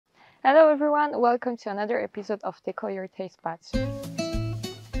Hello everyone, welcome to another episode of Tickle your Tastebuds.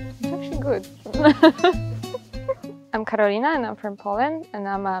 It's actually good. I'm Karolina and I'm from Poland and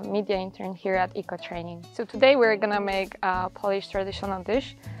I'm a media intern here at EcoTraining. So today we're gonna make a Polish traditional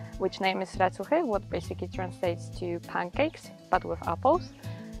dish which name is Rahtz-oo-hih, what basically translates to pancakes but with apples.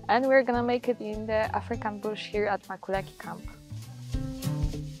 And we're gonna make it in the African bush here at Makuleke camp.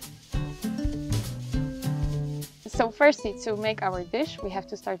 So firstly, to make our dish, we have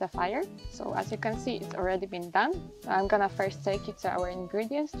to start a fire. So as you can see, it's already been done. I'm gonna first take you to our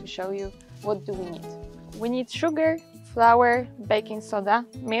ingredients to show you what do we need. We need sugar, flour, baking soda,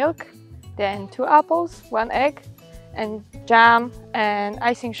 milk, then 2 apples, 1 egg, and jam and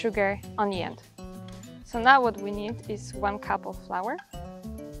icing sugar on the end. So now what we need is 1 cup of flour.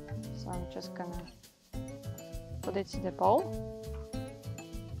 So I'm just gonna put it in the bowl.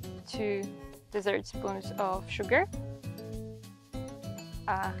 2 dessert spoons of sugar,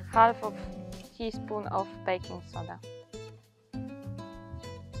 a half of teaspoon of baking soda.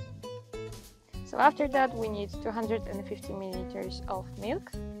 So after that we need 250 milliliters of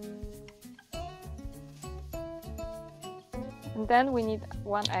milk, and then we need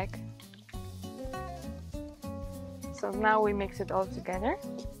 1 egg. So now we mix it all together.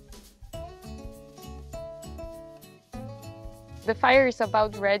 The fire is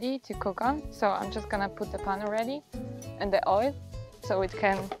about ready to cook on, so I'm just gonna put the pan already and the oil so it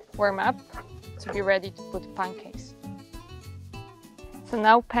can warm up to be ready to put pancakes. So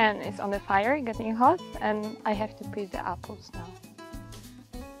now pan is on the fire getting hot and I have to peel the apples now.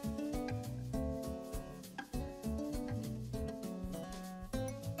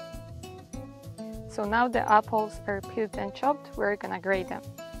 So now the apples are peeled and chopped, we're gonna grate them.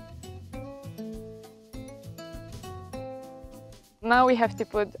 Now we have to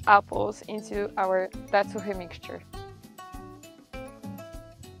put apples into our Rahtz-oo-hih mixture.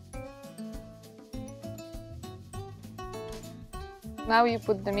 Now you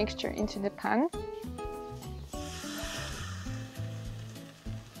put the mixture into the pan.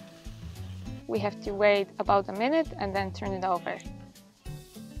 We have to wait about a minute and then turn it over.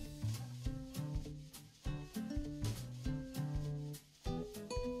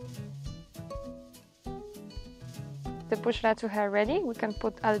 The bush Rahtz-oo-hih are ready, we can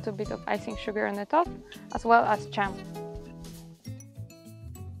put a little bit of icing sugar on the top, as well as jam.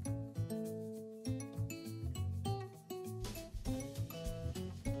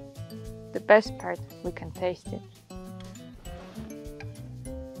 The best part, we can taste it.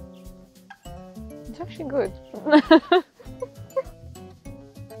 It's actually good.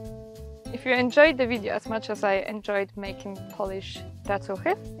 If you enjoyed the video as much as I enjoyed making Polish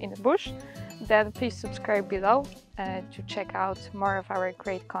Rahtz-oo-hih in the bush, then please subscribe below to check out more of our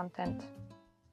great content.